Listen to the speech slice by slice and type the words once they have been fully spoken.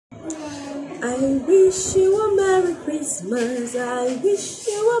I wish you a Merry Christmas. I wish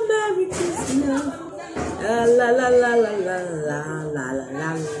you a Merry Christmas. La la la la la la la la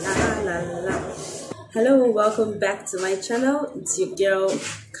la la la. Hello and welcome back to my channel. It's your girl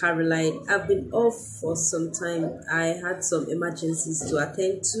Caroline. I've been off for some time. I had some emergencies to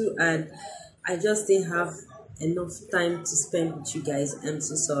attend to and I just didn't have enough time to spend with you guys. I'm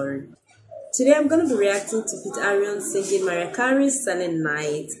so sorry. Today I'm going to be reacting to Piet Arion singing Mariah Carey's Silent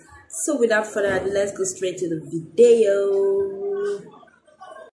Night. So without further ado, let's go straight to the video.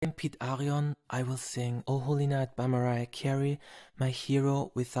 I'm Piet Arion. I will sing Oh Holy Night by Mariah Carey, my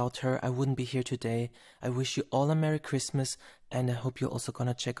hero. Without her, I wouldn't be here today. I wish you all a Merry Christmas, and I hope you're also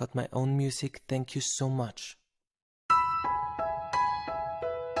gonna check out my own music. Thank you so much.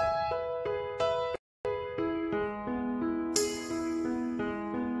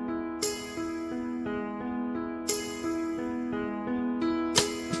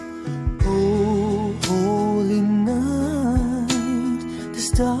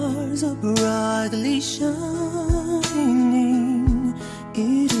 Stars are brightly shining.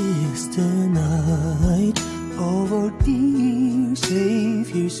 It is the night of our dear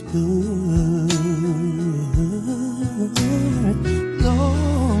Savior's birth.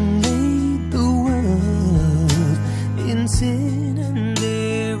 Long lay the world in sin and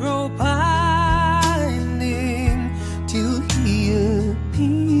error pining, till He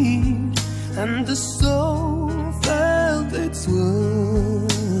appeared and the soul felt its worth.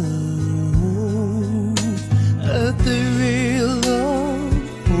 A thrill of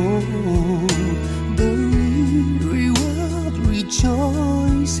hope, the weary world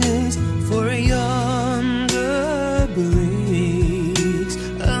rejoices, for yonder breaks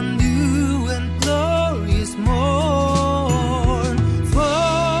a new and glorious morn.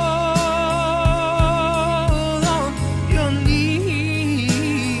 Fall on your knees,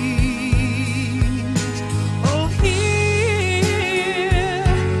 oh hear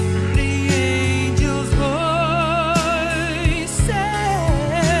the angels' voices.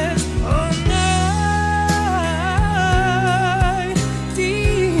 Oh night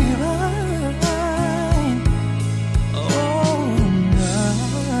divine, oh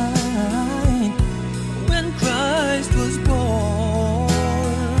night when Christ was born.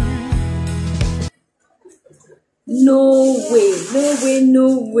 No way, no way, no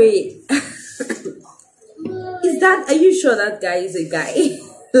way. Is that, are you sure that guy is a guy?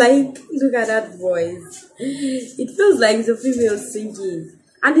 Like, look at that voice. It feels like it's a female singing.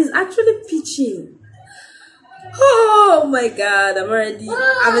 And it's actually pitching. Oh my god, I'm in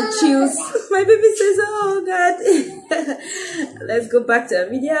chills. My baby says, oh god. Let's go back to our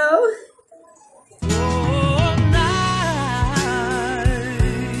video.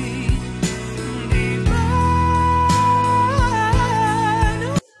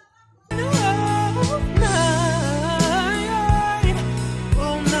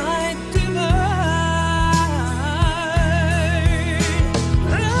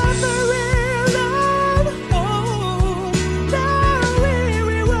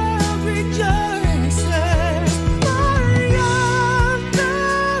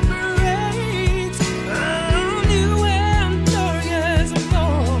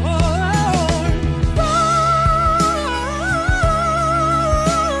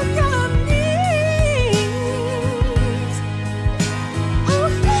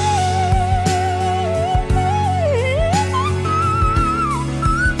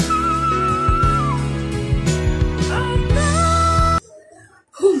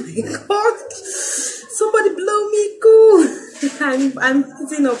 God, somebody blow me cool. I'm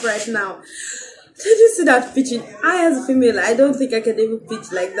sitting up right now. Did you see that pitching? I, as a female, I don't think I can even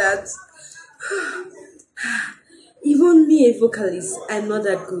pitch like that. Even me, a vocalist, I'm not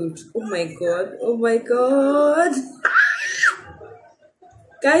that good. Oh my god, oh my god.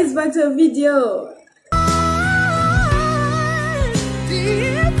 Guys, back to a video.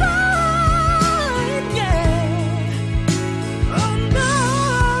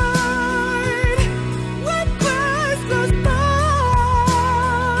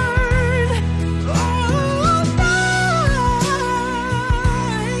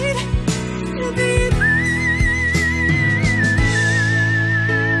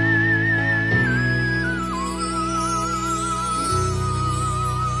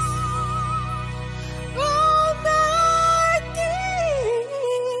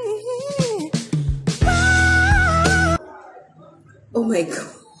 Oh my god.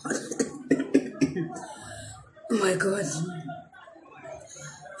 Oh my god.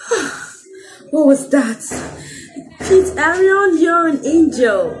 What was that? Piet Arion, you're an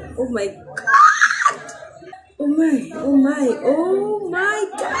angel. Oh my god. Oh my, oh my, oh my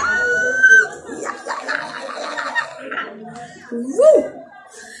god.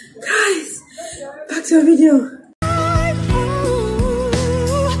 to the video.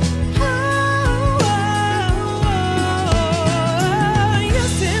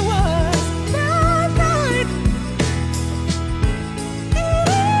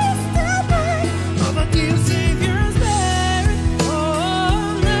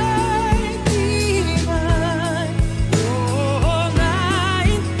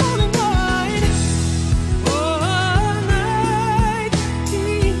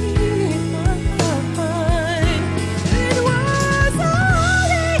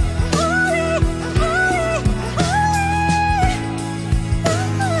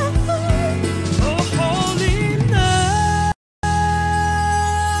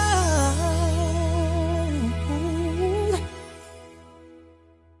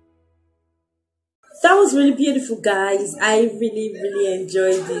 That was really beautiful, guys. I really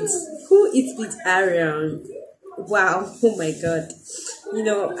enjoyed it. Who is Piet Arion? Wow, oh my god. You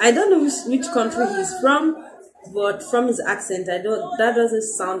know, I don't know which country he's from, but from his accent, that doesn't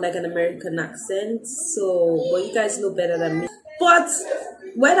sound like an American accent. So, but you guys know better than me. But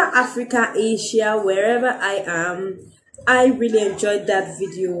whether Africa, Asia, wherever I am, I really enjoyed that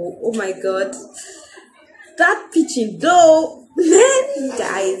video. Oh my god. That pitching though, man,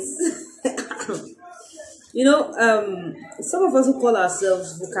 guys. You know, some of us who call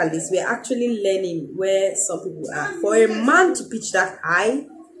ourselves vocalists, we're actually learning where some people are. For a man to pitch that high,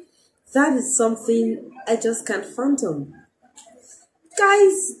 that is something I just can't fathom.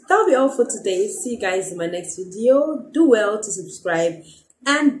 Guys, that'll be all for today. See you guys in my next video. Do well to subscribe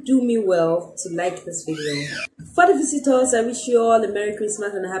and do me well to like this video. For the visitors, I wish you all a Merry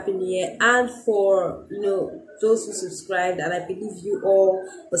Christmas and a Happy New Year. And for, you know, those who subscribed, and I believe you all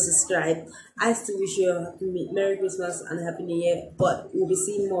were subscribed, I still wish you a Merry Christmas and a Happy New Year. But we'll be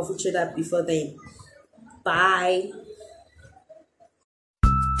seeing more of each other before then. Bye.